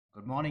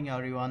Good morning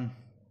everyone.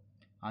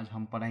 आज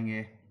हम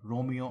पढ़ेंगे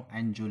Romeo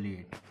and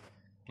Juliet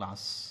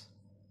class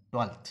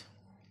 12th।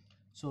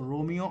 So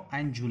Romeo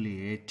and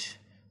Juliet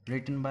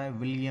written by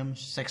William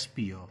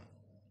Shakespeare.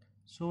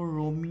 So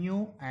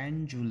Romeo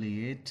and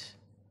Juliet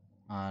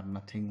are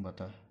nothing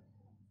but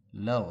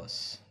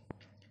lovers.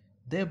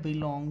 They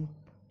belong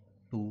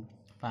to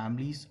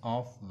families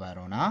of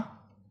Verona.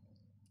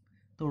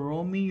 So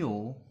Romeo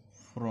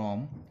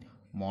from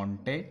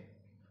Monte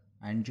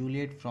and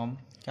Juliet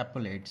from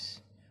Capulets,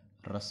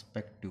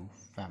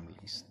 respective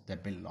families that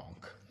belong.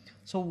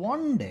 So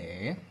one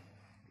day,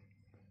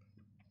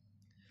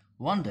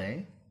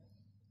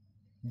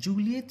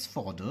 Juliet's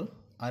father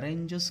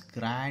arranges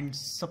grand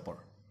supper.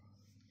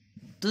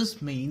 This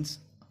means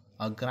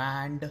a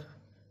grand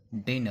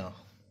dinner.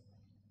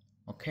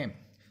 Okay,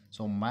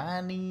 so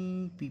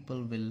many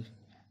people will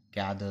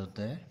gather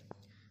there,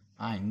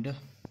 and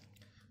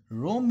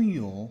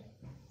Romeo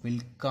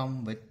will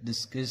come with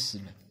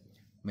disguised,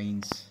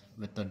 means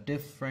with a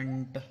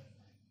different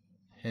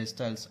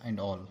hairstyles and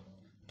all.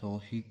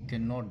 So he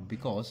cannot,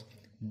 because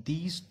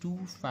these two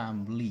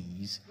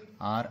families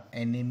are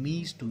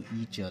enemies to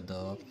each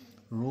other.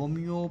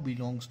 Romeo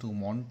belongs to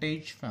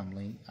Montage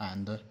family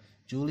and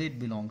Juliet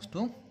belongs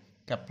to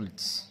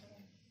Capulets.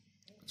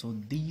 So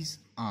these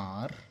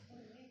are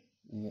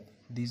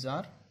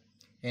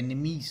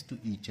enemies to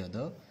each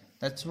other.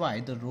 That's why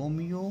the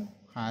Romeo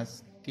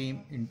has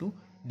came into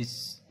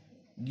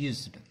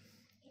disguised.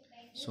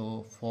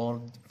 So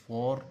for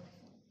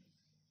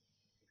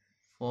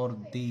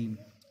the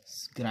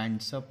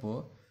grand supper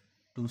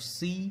to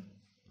see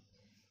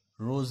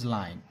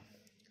Rosaline,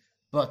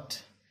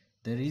 but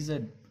there is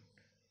a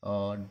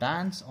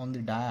dance on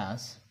the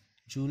dais.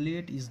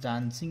 Juliet is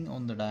dancing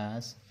on the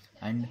dais,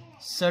 and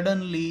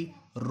suddenly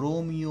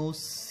Romeo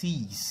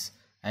sees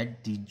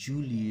at the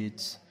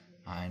Juliet's,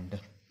 and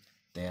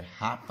there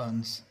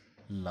happens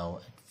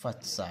love at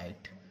first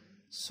sight.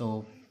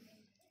 So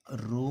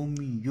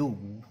Romeo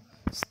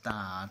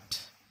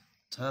start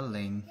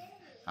telling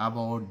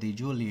about the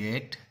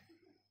Juliet.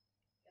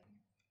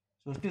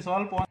 So it is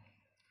all point.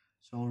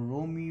 So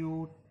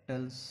Romeo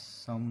tells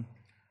some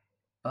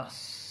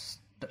best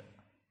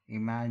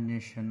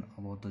imagination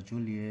about the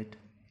Juliet.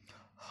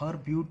 Her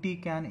beauty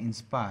can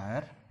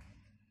inspire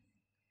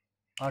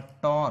a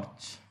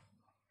torch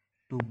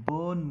to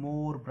burn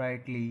more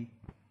brightly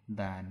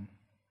than.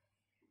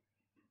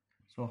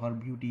 So her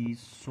beauty is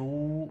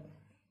so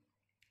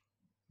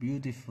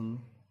beautiful.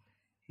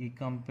 He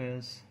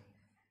compares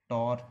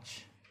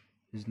torch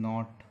is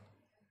not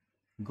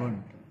good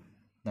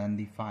than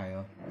the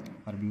fire.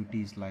 Her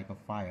beauty is like a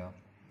fire,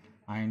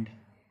 and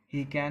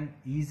he can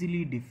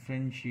easily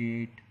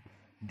differentiate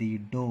the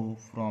doe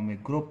from a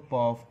group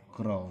of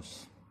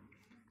crows.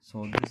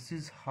 So this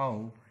is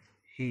how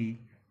he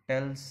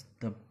tells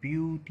the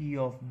beauty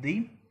of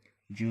the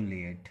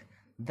Juliet.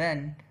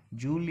 Then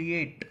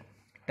Juliet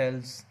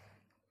tells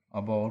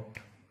about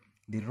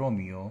the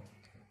Romeo.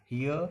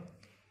 Here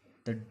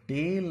the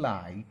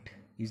daylight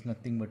is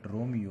nothing but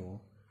Romeo.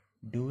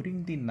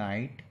 During the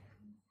night,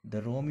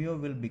 the Romeo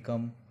will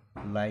become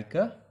like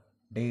a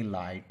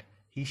daylight.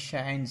 He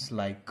shines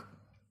like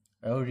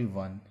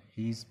everyone.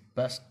 He is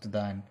best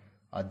than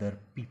other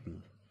people.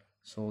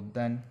 So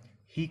then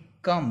he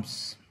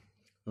comes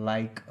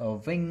like a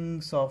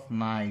wings of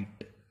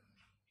night.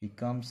 He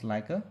comes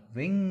like a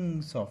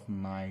wings of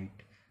night,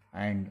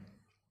 and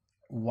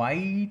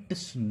white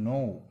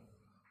snow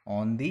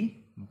on the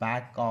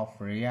back of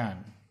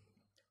Ryan,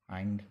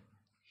 and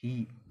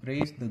he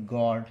praised the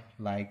god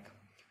like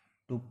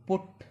to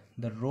put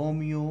the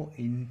Romeo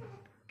in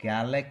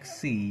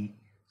galaxy,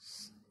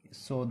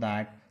 so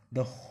that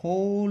the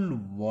whole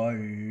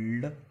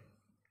world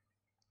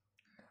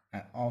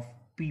of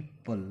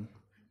people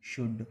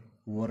should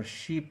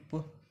worship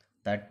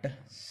that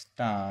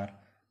star.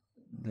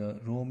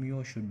 The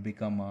Romeo should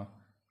become a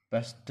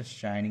best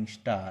shining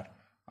star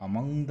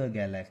among the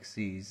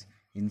galaxies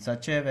in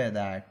such a way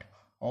that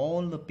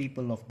all the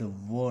people of the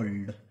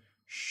world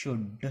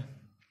should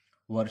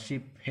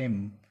worship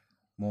him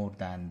more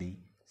than the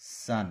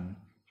sun.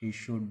 He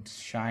should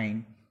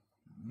shine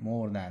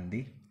more than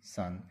the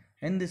sun.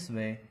 In this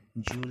way,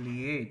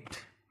 Juliet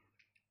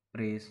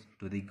prays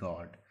to the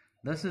god.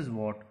 This is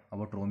what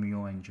about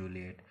Romeo and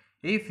Juliet.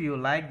 If you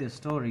like this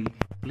story,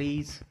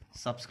 please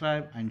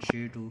subscribe and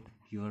share to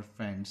your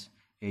friends.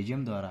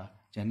 AGM द्वारा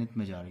जनित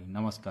में जारी।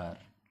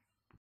 नमस्कार।